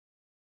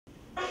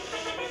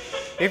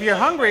If you're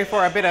hungry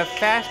for a bit of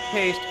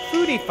fast-paced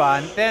foodie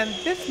fun, then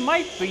this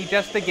might be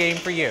just the game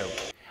for you.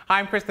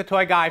 I'm Chris the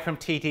Toy Guy from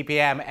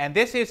TTPM, and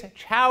this is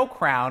Chow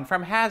Crown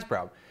from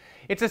Hasbro.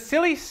 It's a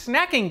silly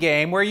snacking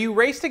game where you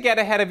race to get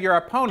ahead of your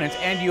opponents,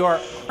 and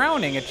your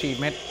crowning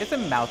achievement is a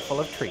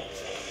mouthful of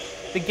treats.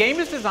 The game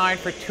is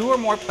designed for 2 or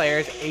more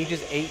players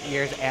ages 8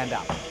 years and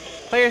up.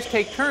 Players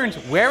take turns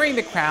wearing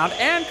the crown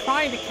and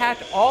trying to catch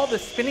all the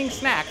spinning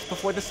snacks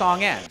before the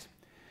song ends.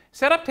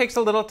 Setup takes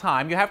a little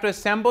time. You have to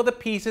assemble the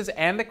pieces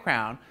and the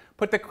crown,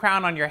 put the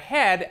crown on your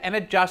head, and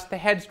adjust the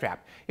head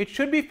strap. It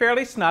should be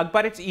fairly snug,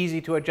 but it's easy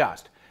to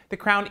adjust. The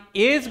crown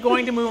is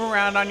going to move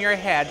around on your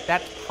head.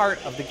 That's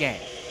part of the game.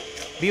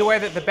 Be aware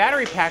that the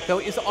battery pack, though,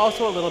 is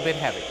also a little bit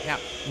heavy. Now,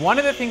 one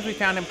of the things we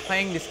found in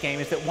playing this game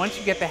is that once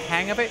you get the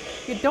hang of it,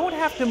 you don't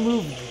have to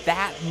move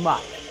that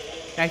much.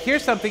 Now,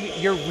 here's something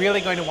you're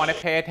really going to want to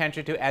pay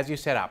attention to as you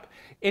set up.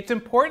 It's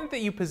important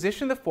that you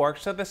position the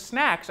forks so the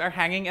snacks are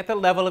hanging at the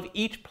level of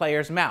each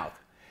player's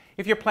mouth.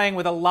 If you're playing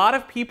with a lot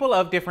of people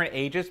of different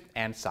ages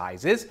and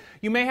sizes,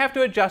 you may have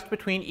to adjust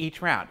between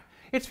each round.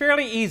 It's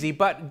fairly easy,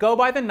 but go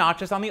by the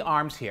notches on the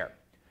arms here.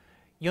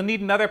 You'll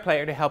need another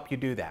player to help you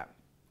do that.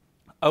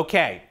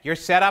 Okay, you're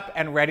set up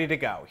and ready to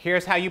go.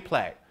 Here's how you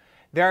play.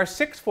 There are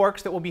 6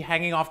 forks that will be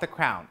hanging off the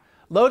crown.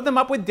 Load them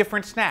up with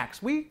different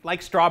snacks. We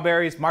like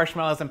strawberries,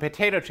 marshmallows, and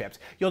potato chips.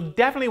 You'll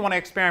definitely want to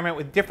experiment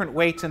with different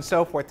weights and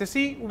so forth to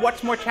see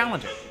what's more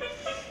challenging.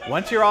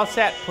 Once you're all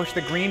set, push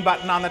the green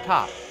button on the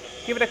top.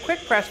 Give it a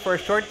quick press for a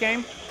short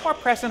game, or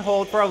press and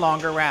hold for a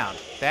longer round.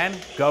 Then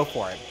go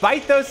for it.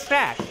 Bite those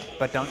snacks,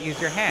 but don't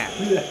use your hand.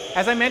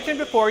 As I mentioned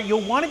before,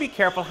 you'll want to be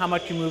careful how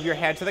much you move your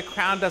head so the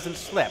crown doesn't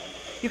slip.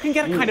 You can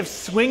get a kind of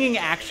swinging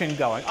action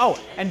going. Oh,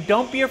 and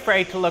don't be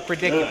afraid to look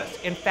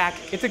ridiculous. In fact,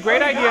 it's a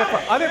great idea for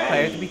other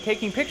players to be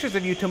taking pictures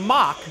of you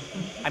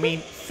to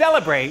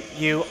celebrate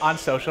you on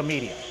social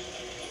media.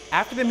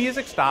 After the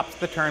music stops,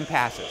 the turn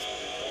passes.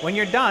 When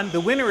you're done, the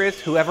winner is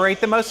whoever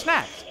ate the most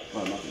snacks.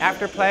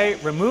 After play,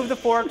 remove the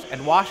forks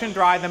and wash and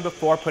dry them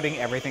before putting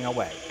everything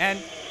away. And,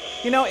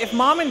 you know, if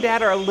mom and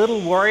dad are a little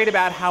worried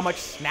about how much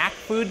snack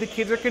food the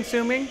kids are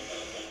consuming,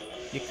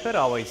 you could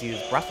always use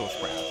Brussels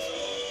sprouts.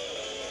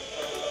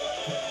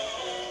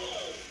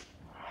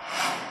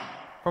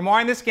 For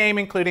more on this game,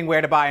 including where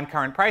to buy and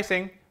current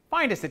pricing,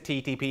 find us at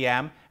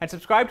TTPM and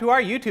subscribe to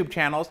our YouTube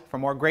channels for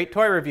more great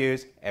toy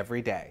reviews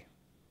every day.